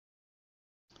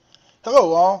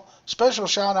Hello all, special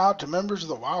shout out to members of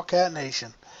the Wildcat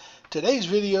Nation. Today's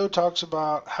video talks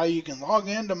about how you can log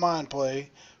into MindPlay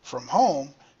from home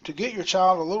to get your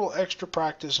child a little extra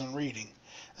practice in reading.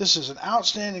 This is an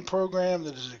outstanding program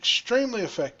that is extremely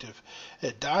effective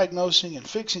at diagnosing and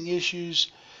fixing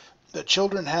issues that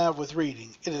children have with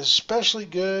reading. It is especially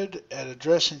good at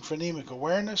addressing phonemic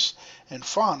awareness and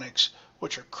phonics,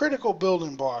 which are critical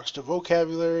building blocks to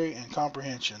vocabulary and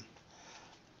comprehension.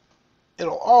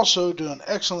 It'll also do an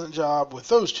excellent job with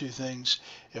those two things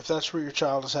if that's where your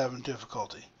child is having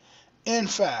difficulty. In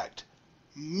fact,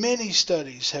 many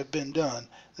studies have been done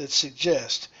that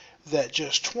suggest that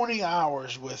just 20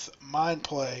 hours with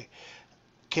MindPlay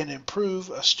can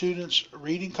improve a student's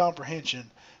reading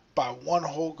comprehension by one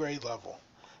whole grade level.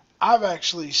 I've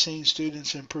actually seen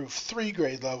students improve 3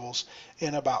 grade levels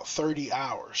in about 30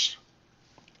 hours.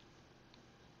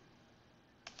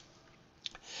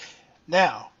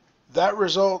 Now, that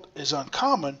result is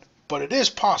uncommon, but it is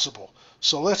possible.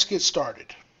 So let's get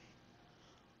started.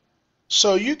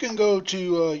 So you can go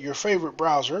to your favorite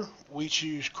browser. We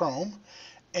choose Chrome,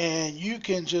 and you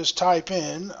can just type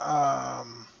in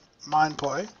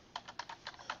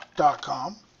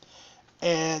mindplay.com,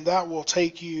 and that will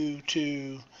take you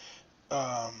to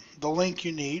the link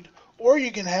you need, or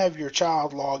you can have your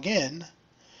child log in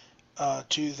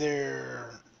to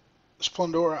their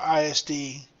Splendora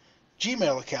ISD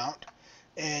Gmail account,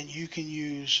 and you can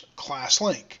use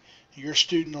ClassLink. Your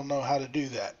student will know how to do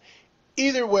that.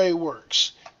 Either way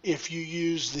works. If you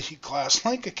use the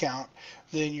ClassLink account,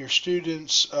 then your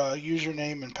student's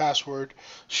username and password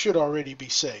should already be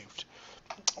saved.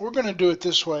 We're going to do it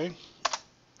this way.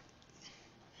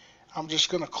 I'm just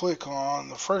going to click on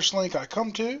the first link I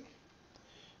come to.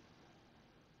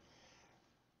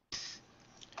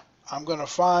 I'm going to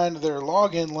find their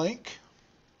login link.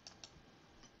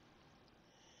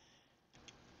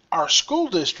 Our school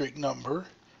district number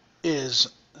is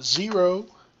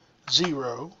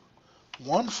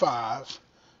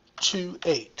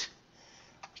 001528.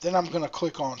 Then I'm going to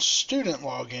click on student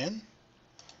login.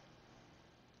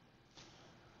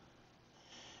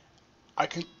 I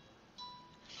can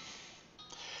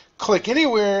click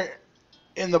anywhere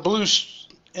in the blue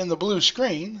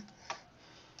screen.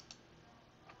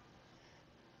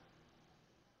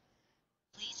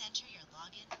 Please enter your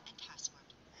login and password.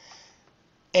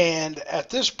 And at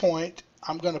this point,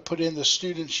 I'm going to put in the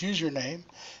student's username.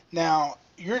 Now,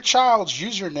 your child's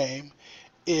username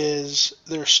is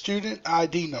their student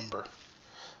ID number.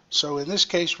 So in this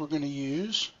case, we're going to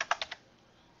use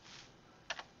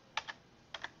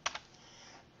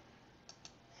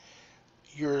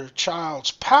your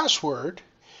child's password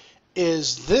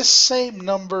is this same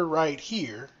number right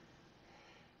here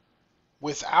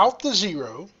without the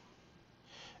 0,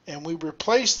 and we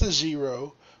replace the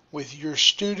 0 with your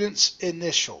student's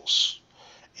initials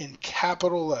in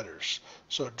capital letters.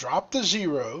 So drop the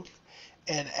 0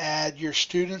 and add your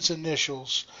student's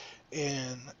initials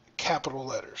in capital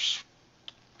letters.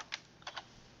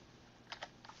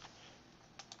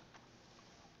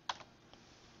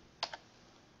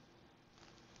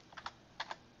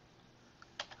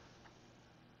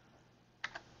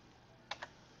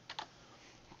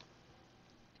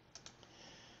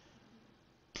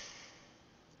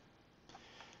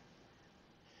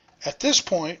 At this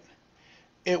point,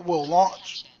 it will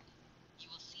launch. You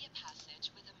will see a passage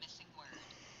with a missing word.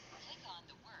 Click on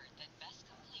the word that best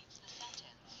completes the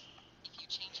sentence. If you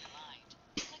change your mind,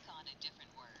 click on a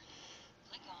different word.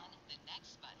 Click on the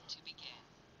next button to begin.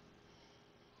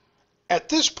 At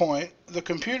this point, the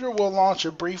computer will launch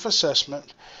a brief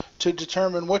assessment to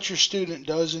determine what your student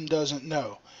does and doesn't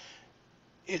know.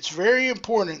 It's very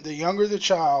important, the younger the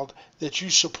child, that you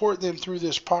support them through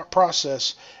this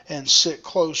process and sit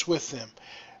close with them.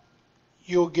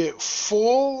 You'll get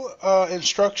full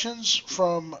instructions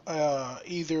from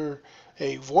either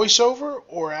a voiceover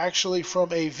or actually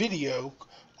from a video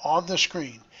on the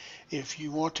screen. If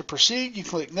you want to proceed, you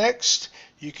click next.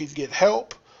 You can get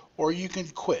help or you can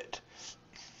quit.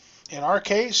 In our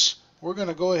case, we're going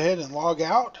to go ahead and log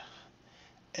out,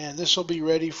 and this will be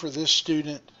ready for this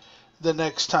student the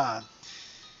next time.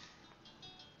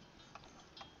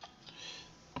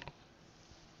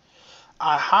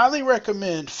 I highly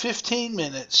recommend 15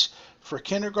 minutes for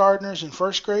kindergartners and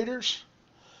first graders.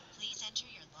 Please enter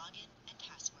your login and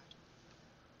password.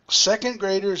 Second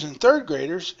graders and third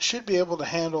graders should be able to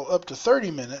handle up to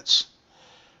 30 minutes.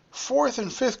 Fourth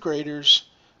and fifth graders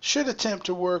should attempt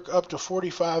to work up to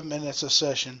 45 minutes a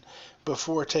session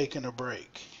before taking a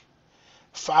break.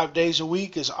 5 days a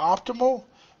week is optimal,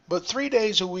 but 3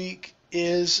 days a week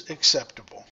is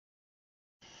acceptable.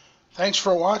 Thanks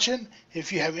for watching.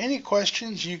 If you have any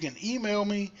questions, you can email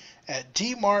me at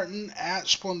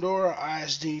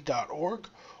dmartin@splendoraisd.org,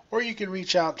 or you can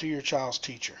reach out to your child's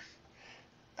teacher.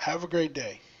 Have a great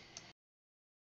day.